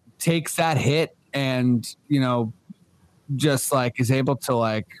takes that hit and, you know, just like is able to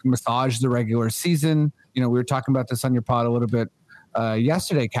like massage the regular season. You know, we were talking about this on your pod a little bit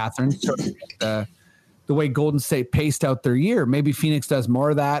yesterday, Catherine, the way Golden State paced out their year. Maybe Phoenix does more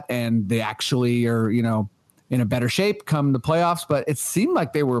of that, and they actually are, you know, in a better shape come the playoffs. But it seemed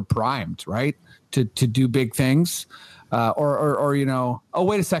like they were primed, right, to do big things. Or you know, oh,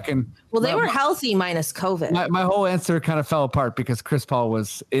 wait a second. Well, they were healthy minus COVID. My whole answer kind of fell apart because Chris Paul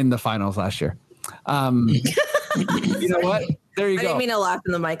was in the finals last year. You know what? There you go. I didn't mean to laugh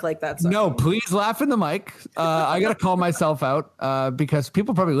in the mic like that. Sorry. No, please laugh in the mic. I got to call myself out because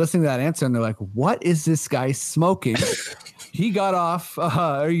people probably listening to that answer and they're like, what is this guy smoking? He got off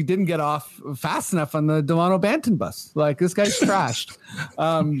or he didn't get off fast enough on the Delano Banton bus. Like, this guy's trashed.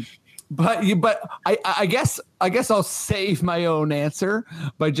 But I guess I'll save my own answer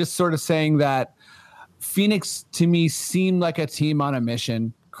by just sort of saying that Phoenix to me seemed like a team on a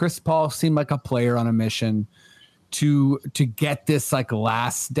mission. Chris Paul seemed like a player on a mission to get this like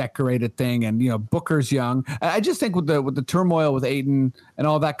last decorated thing. And, you know, Booker's young. I just think with the turmoil with Ayton and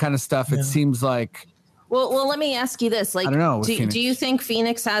all that kind of stuff, it seems like. Well, let me ask you this. Like, I don't know, do you think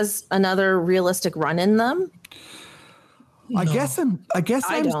Phoenix has another realistic run in them? I guess I'm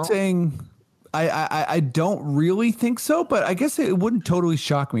saying I don't really think so, but I guess it wouldn't totally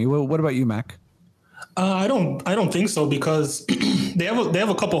shock me. What about you, Mac? I don't think so, because they have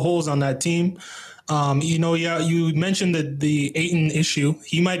a couple holes on that team. You know, yeah, you mentioned the Ayton issue.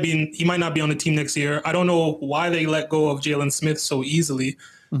 He might not be on the team next year. I don't know why they let go of Jalen Smith so easily.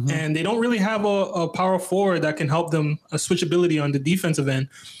 Mm-hmm. And they don't really have a power forward that can help them, a switchability on the defensive end.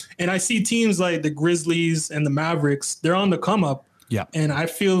 And I see teams like the Grizzlies and the Mavericks, they're on the come up. Yeah. And I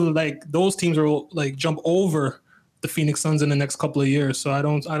feel like those teams are like jump over the Phoenix Suns in the next couple of years. So I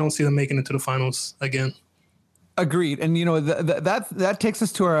don't see them making it to the finals again. Agreed. And, you know, that takes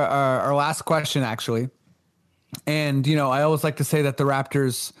us to our last question, actually. And, you know, I always like to say that the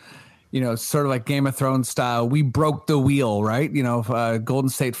Raptors, you know, sort of like Game of Thrones style, we broke the wheel, right? You know, Golden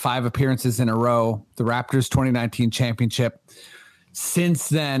State 5 appearances in a row, the Raptors 2019 championship. Since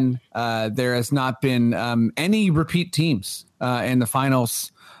then, there has not been any repeat teams in the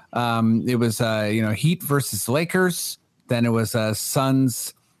finals. It was Heat versus Lakers. Then it was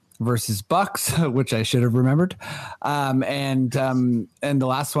Suns versus Bucks, which I should have remembered. And the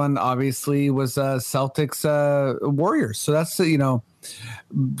last one obviously was Celtics Warriors. So that's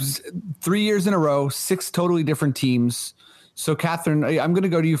 3 years in a row, 6 totally different teams. So Catherine, I'm going to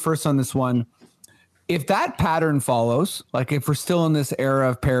go to you first on this one. If that pattern follows, like if we're still in this era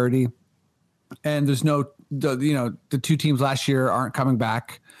of parity, and there's the two teams last year aren't coming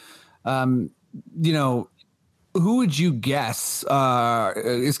back, who would you guess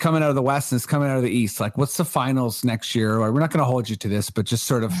is coming out of the West and is coming out of the East? Like, what's the finals next year? We're not going to hold you to this, but just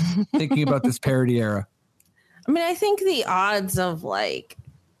sort of thinking about this parity era. I mean, I think the odds of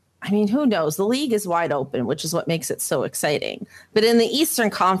who knows? The league is wide open, which is what makes it so exciting. But in the Eastern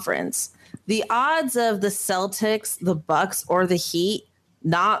Conference, the odds of the Celtics, the Bucks, or the Heat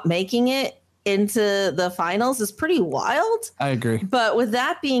not making it into the finals is pretty wild. I agree. But with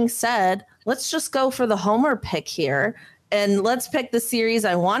that being said, let's just go for the homer pick here. And let's pick the series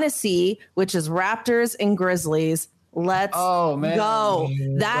I want to see, which is Raptors and Grizzlies. Let's go.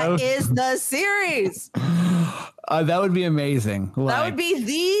 That is the series. That would be amazing. That would be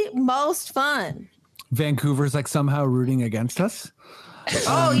the most fun. Vancouver's like somehow rooting against us.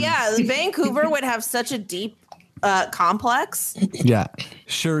 Oh, yeah. Vancouver would have such a deep complex. Yeah.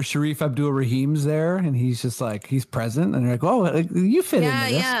 Sure. Sharif Abdul Rahim's there, and he's just like, he's present. And they're like, oh, you fit into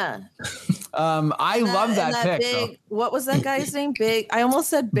this. Yeah. I love that pick. What was that guy's name? I almost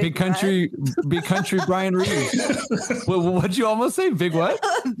said Big Country Brian Reeves. What'd you almost say? Big what?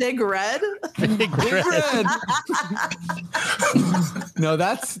 Big Red. Big Red. No,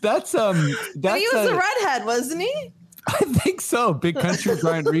 that's he was the redhead, wasn't he? I think so. Big Country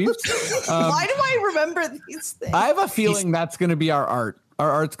Brian Reeves. Why do I remember these things? I have a feeling that's going to be our art.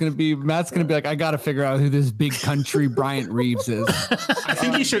 Our art's going to be, Matt's going to be like, I got to figure out who this Big Country Bryant Reeves is. I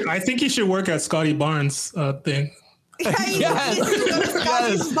think he should work at Scotty Barnes thing. Yeah,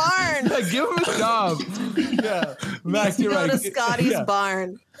 Scotty's barn. Yeah, give him a job. Yeah, Max, you're right. Go to Scotty's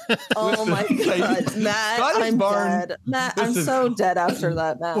barn. Oh my God, Matt, I'm dead. Matt, I'm so dead after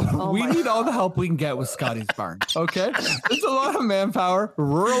that, Matt. We need all the help we can get with Scotty's barn. Okay, there's a lot of manpower.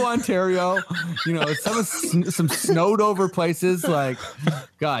 Rural Ontario, some snowed over places. Like,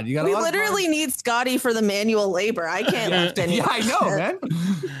 God, you got. We literally need Scotty for the manual labor. I can't lift any. Yeah, I know, man.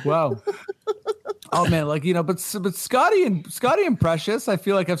 Wow. Oh man, but Scotty and Precious, I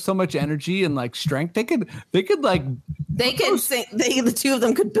feel like have so much energy and like strength. They could sing. The two of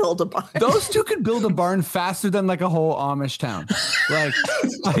them could build a barn. Those two could build a barn faster than like a whole Amish town. Like,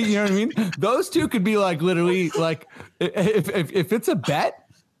 you know what I mean? Those two could be like literally like if it's a bet,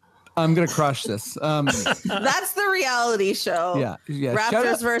 I'm gonna crush this. That's the reality show. Yeah.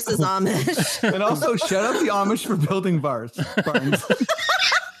 Raptors versus Amish. And also shout out the Amish for building barns.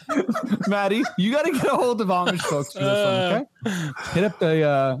 Maddie, you got to get a hold of Amish folks for this one, okay? Hit up the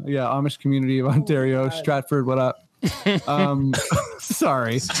Amish community of Ontario, Stratford. What up?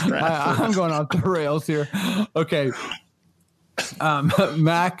 Sorry, I'm going off the rails here. Okay,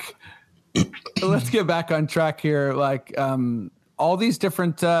 Mac, let's get back on track here. Like all these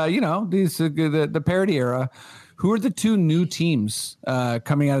different, the parity era. Who are the two new teams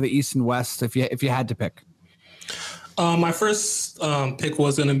coming out of the East and West? If you had to pick. My first pick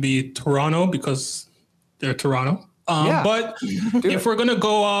was going to be Toronto because they're Toronto. But if we're going to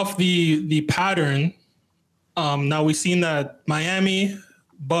go off the pattern, now we've seen that Miami,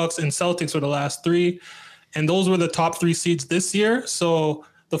 Bucks, and Celtics were the last 3, and those were the top 3 seeds this year. So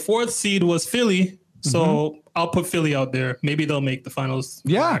the 4th seed was Philly. So I'll put Philly out there. Maybe they'll make the finals.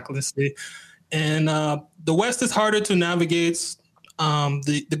 Yeah. And the West is harder to navigate.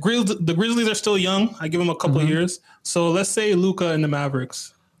 The Grizzlies are still young. I give them a couple of years. So let's say Luka and the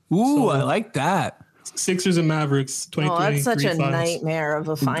Mavericks. Ooh, I like that. Sixers and Mavericks. 2023. Oh, that's such a finals. Nightmare of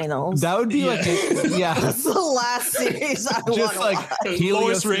a finals. That would be That's the last series I want just to like watch.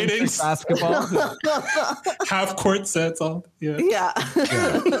 Lowest ratings basketball. Half court sets. All Yeah.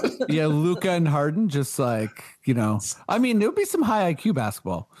 Luka and Harden, just like I mean, there would be some high IQ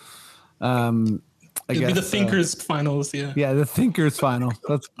basketball. It'd be the Thinkers finals, Yeah, the Thinkers final.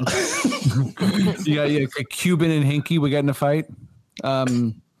 That's Cuban and Hinkie. We got in a fight.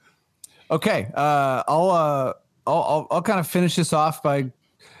 Okay. I'll kind of finish this off by.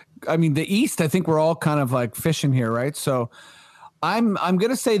 I mean, the East. I think we're all kind of like fishing here, right? So, I'm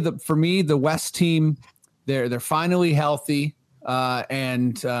gonna say that for me, the West team, they're finally healthy,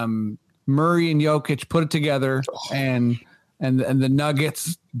 and Murray and Jokic put it together, and the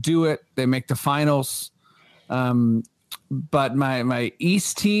Nuggets do it. They make the finals. But my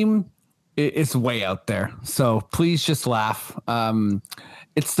East team is way out there. So please just laugh.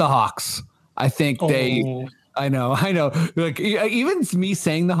 It's the Hawks. I think I know. Like even me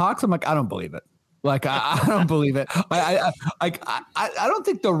saying the Hawks, I'm like, I don't believe it. Like I don't believe it. I don't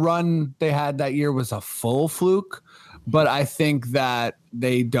think the run they had that year was a full fluke, but I think that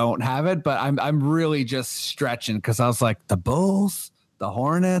they don't have it. But I'm really just stretching because I was like the Bulls, the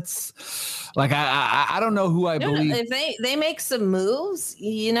Hornets. Like I don't know who I believe. If they make some moves,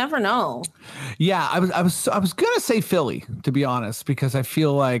 you never know. Yeah, I was gonna say Philly, to be honest, because I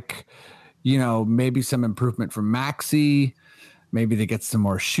feel like, you know, maybe some improvement from Maxey. Maybe they get some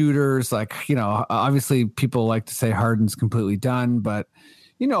more shooters. Like, you know, obviously people like to say Harden's completely done, but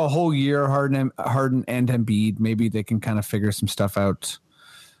you know, a whole year Harden and Embiid, maybe they can kind of figure some stuff out.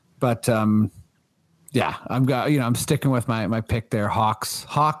 But yeah, I'm sticking with my pick there.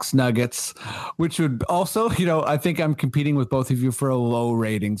 Hawks, Nuggets, which would also, you know, I think I'm competing with both of you for a low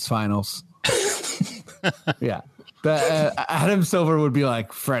ratings finals. Yeah. But Adam Silver would be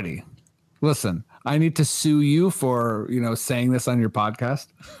like, Freddie, listen, I need to sue you for, you know, saying this on your podcast.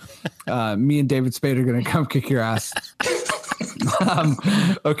 Me and David Spade are going to come kick your ass.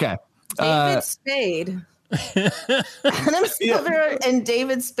 Okay. David Spade. Adam Silver and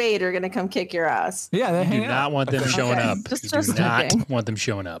David Spade are going to come kick your ass. Yeah, they do not want them showing up. You do not want them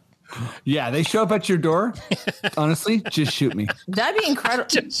showing up. Yeah, they show up at your door. Honestly, just shoot me. That'd be incredible.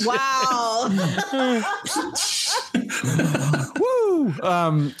 Wow.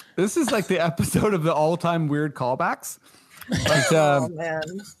 Woo. This is like the episode of the all-time weird callbacks. But, oh man.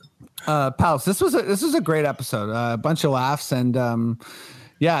 Pals, this was a great episode. A bunch of laughs and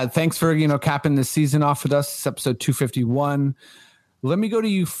yeah, thanks for, you know, capping this season off with us. It's episode 251. Let me go to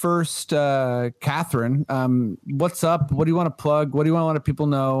you first, Catherine. What's up? What do you want to plug? What do you want to let people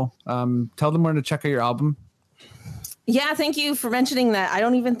know? Tell them where to check out your album. Yeah, thank you for mentioning that. I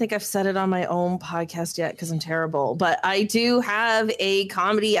don't even think I've said it on my own podcast yet because I'm terrible. But I do have a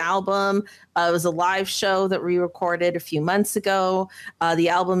comedy album. It was a live show that we recorded a few months ago. The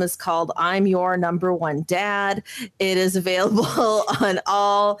album is called I'm Your Number One Dad. It is available on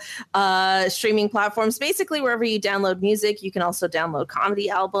all streaming platforms. Basically, wherever you download music, you can also download comedy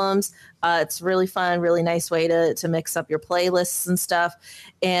albums. It's really fun, really nice way to mix up your playlists and stuff.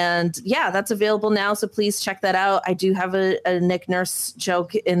 And yeah, that's available now. So please check that out. I do have a Nick Nurse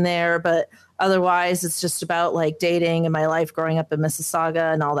joke in there, but otherwise it's just about like dating and my life growing up in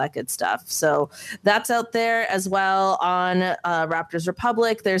Mississauga and all that good stuff. So that's out there as well on Raptors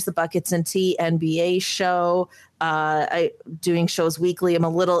Republic. There's the Buckets and Tea NBA show. I doing shows weekly. I'm a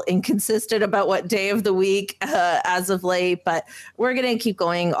little inconsistent about what day of the week as of late, but we're going to keep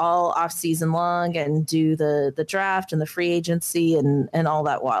going all off season long and do the draft and the free agency and all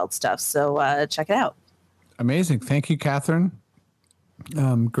that wild stuff. So check it out. Amazing. Thank you, Catherine.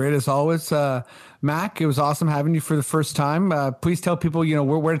 Great as always. Mac, it was awesome having you for the first time. Please tell people, you know,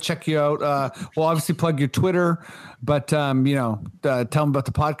 where to check you out. We'll obviously plug your Twitter, but, you know, tell them about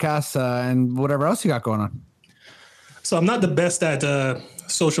the podcast and whatever else you got going on. So I'm not the best at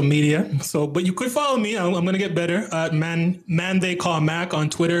social media. But you could follow me. I'm going to get better at man they call Mac on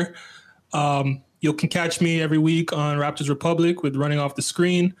Twitter. You can catch me every week on Raptors Republic with Running Off the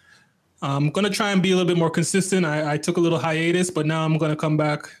Screen. I'm going to try and be a little bit more consistent. I took a little hiatus, but now I'm going to come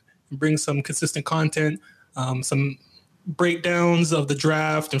back and bring some consistent content, some breakdowns of the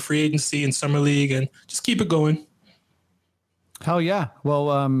draft and free agency and summer league, and just keep it going. Hell yeah.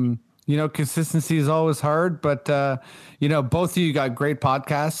 Well, you know, consistency is always hard, but, you know, both of you got great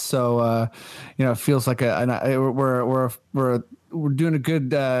podcasts. So, you know, it feels like we're doing a good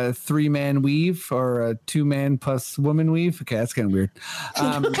 3-man weave or a 2-man plus woman weave. Okay, that's getting weird.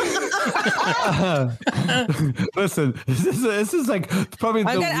 Listen, this is like probably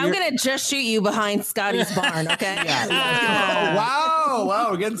I'm gonna just shoot you behind Scotty's barn. Okay. Yeah. Oh, wow,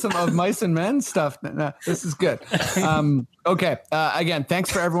 we're getting some of Mice and Men stuff. No, this is good. Okay. Again,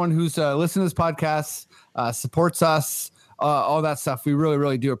 thanks for everyone who's listening to this podcast, supports us, all that stuff. We really,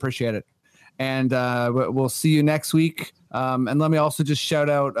 really do appreciate it. And we'll see you next week. And let me also just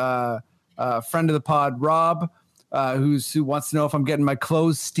shout out a friend of the pod, Rob, who wants to know if I'm getting my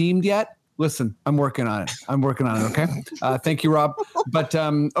clothes steamed yet. Listen, I'm working on it. Okay. Thank you, Rob. But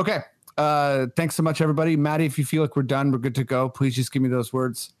okay. Thanks so much, everybody. Maddie, if you feel like we're done, we're good to go. Please just give me those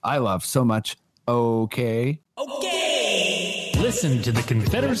words I love so much. Okay. Listen to the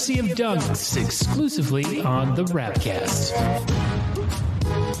Confederacy of Dunks exclusively on the Rapcast.